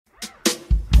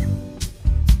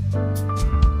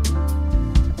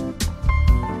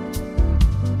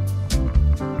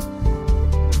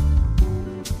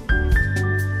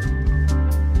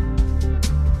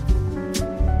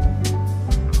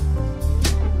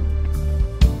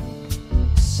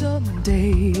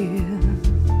Someday,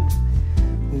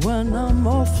 when I'm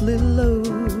awfully low,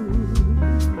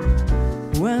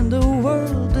 when the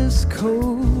world is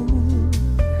cold,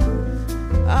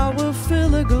 I will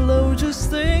feel a glow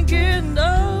just thinking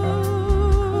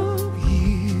of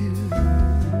you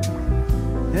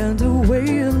and the way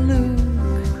you look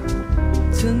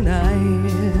tonight.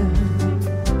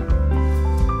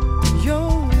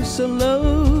 You're so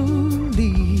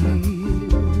lonely,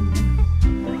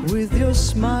 with your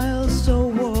smile so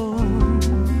warm,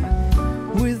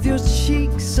 with your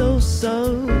cheeks so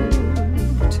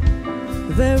soft.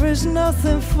 There is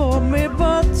nothing for me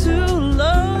but to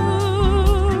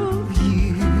love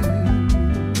you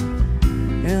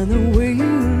and the way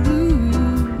you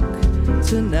look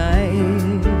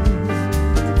tonight.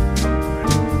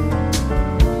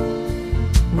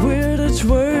 With each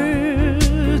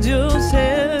word your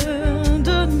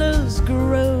tenderness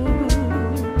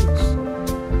grows,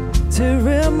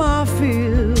 tearing my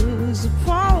fears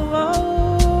apart.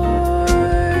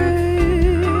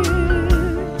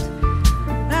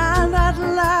 And that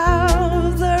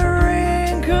love, the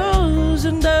wrinkles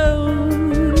and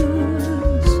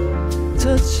those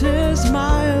touches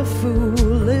my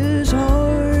foolish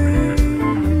heart.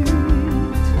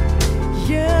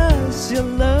 Yes, you're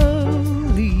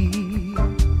lovely,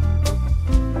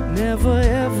 never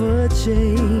ever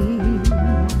change.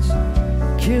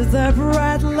 Keep that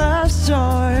breathless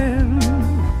charm.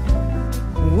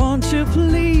 Won't you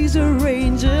please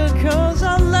arrange it, 'cause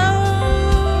I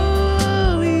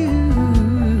love you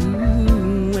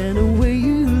and the way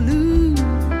you look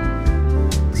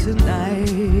tonight.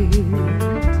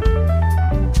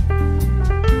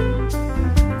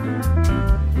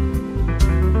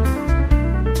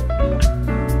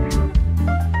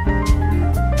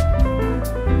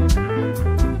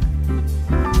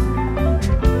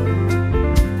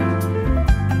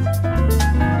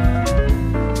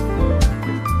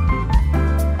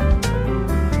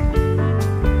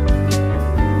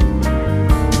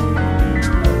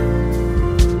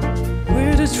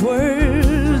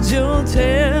 Words your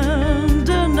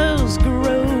tenderness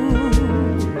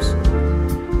grows,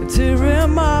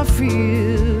 tearing my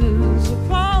fears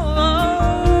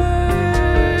apart.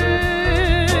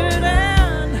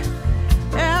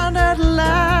 And that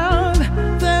love,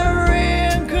 the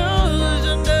wrinkles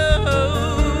and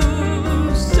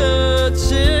those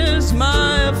touches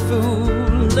my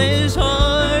foolish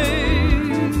heart.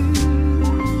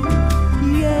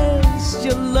 Yes,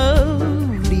 your love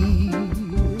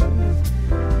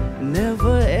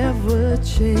never ever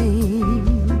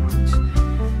change.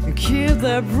 Keep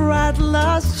that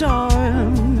breathless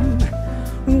charm.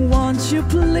 Won't you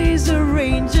please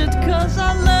arrange it, 'cause I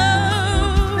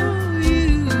love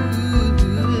you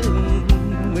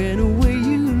and the way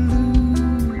you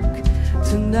look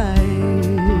tonight.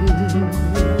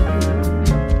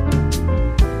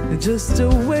 Just the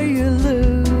way you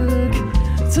look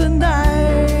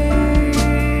tonight.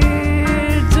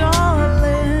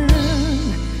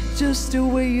 Just the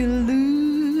way you look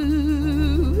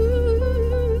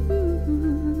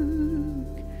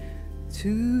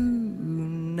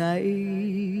tonight.